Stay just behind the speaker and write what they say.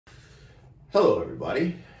Hello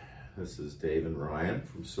everybody, this is Dave and Ryan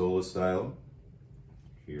from Asylum,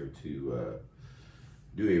 here to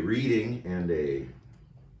do a reading and a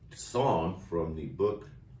song from the book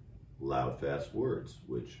Loud Fast Words,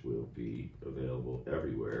 which will be available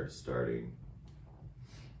everywhere starting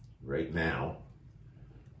right now.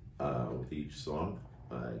 With each song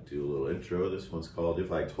I do a little intro. This one's called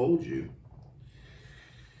If I Told You,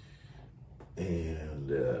 and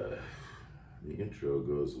the intro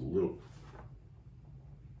goes a little.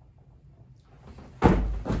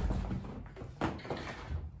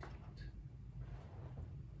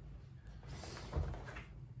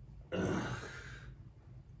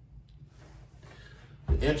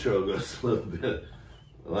 The intro goes a little bit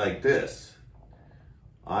like this.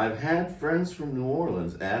 I've had friends from New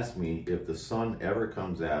Orleans ask me if the sun ever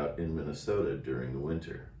comes out in Minnesota during the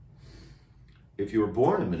winter. If you were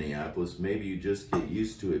born in Minneapolis, maybe you just get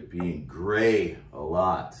used to it being gray a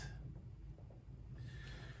lot.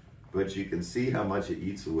 But you can see how much it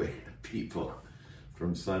eats away at people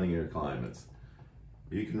from sunnier climates.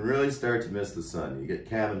 You can really start to miss the sun. You get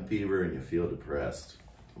cabin fever and you feel depressed.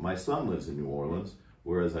 My son lives in New Orleans,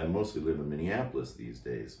 whereas I mostly live in Minneapolis these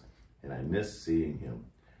days, and I miss seeing him.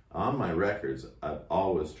 On my records, I've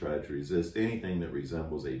always tried to resist anything that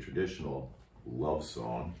resembles a traditional love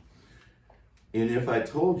song. And if I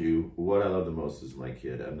told you what I love the most is my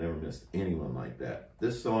kid, I've never missed anyone like that.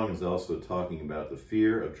 This song is also talking about the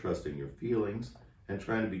fear of trusting your feelings and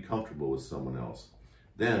trying to be comfortable with someone else.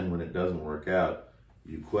 Then, when it doesn't work out,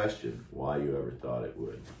 you question why you ever thought it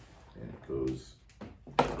would. And it goes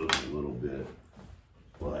a little bit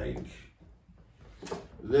like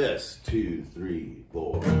this. 2, 3,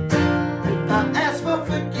 4. If I ask for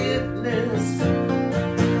forgiveness,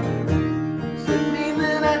 does it mean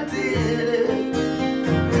that I did it?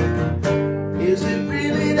 Is it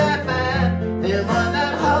really that bad? Am I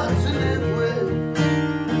that hard to live with?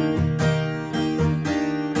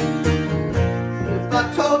 If I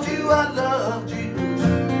told you I loved you,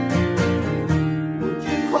 would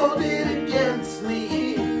you hold it against me?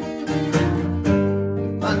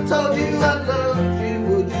 If I told you I loved you,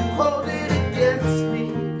 would you hold it against me?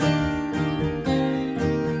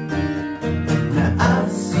 Now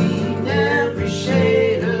I've seen every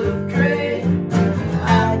shade of gray.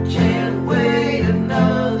 I can't wait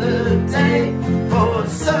another day for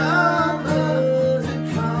summer to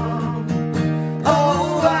come.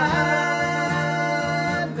 Oh, I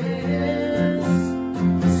miss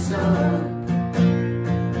the sun.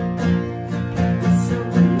 It's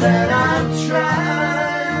something that I've tried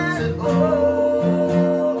to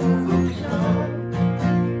overcome.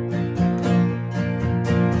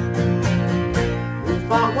 If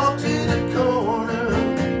I walk to the corner,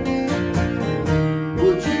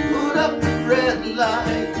 would you put up the red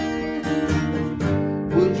light?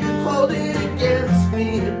 Would you hold it against me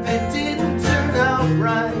if it didn't turn out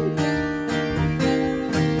right?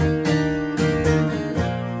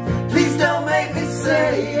 Please don't make me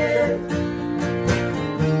say it.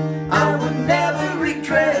 I would never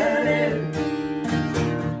regret it.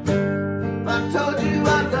 If I told you I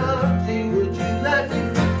loved you, would you let me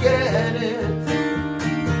forget it?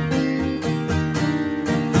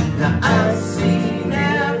 Now I've seen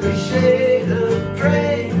every shade of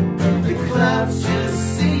gray. The clouds just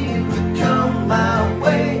seem to come my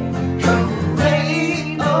way. Come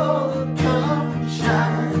rain or come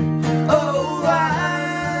shine. Oh,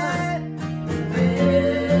 I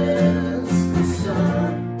miss the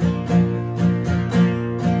sun.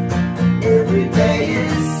 Every day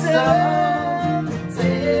is someday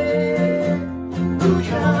will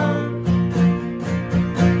come.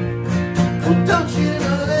 Well, don't you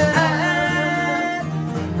know that I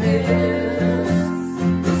miss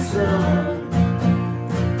the sun?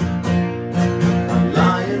 I'm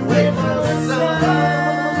lying waiting for the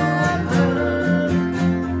sun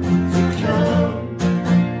to come.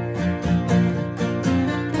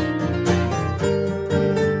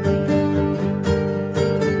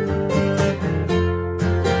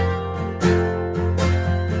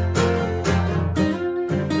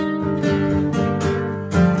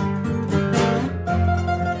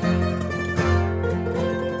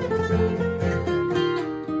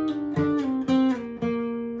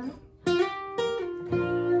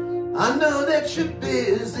 I know that you're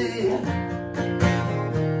busy.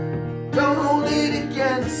 Don't hold it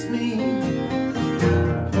against me.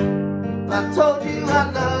 If I told you I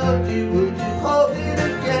loved you, would you hold it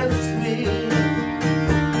against me?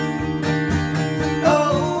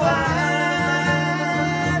 Oh, I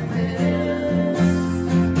miss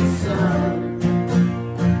the sun.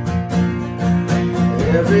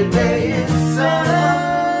 Every day is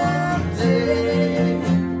Sunday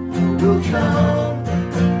will come.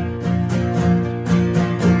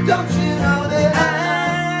 Don't you know that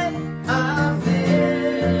I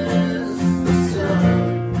miss the sun?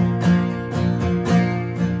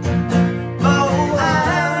 Oh, I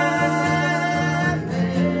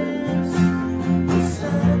miss the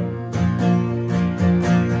sun.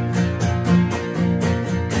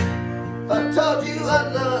 I told you I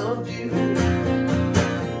loved you,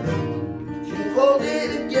 would you hold it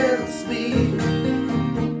against me?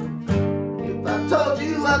 If I told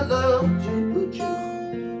you I loved you, would you?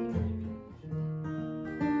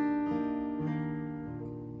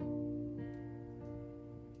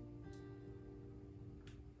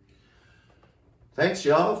 Thanks,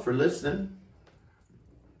 y'all, for listening.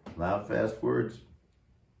 Loud, fast words.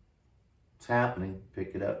 It's happening.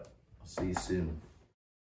 Pick it up. I'll see you soon.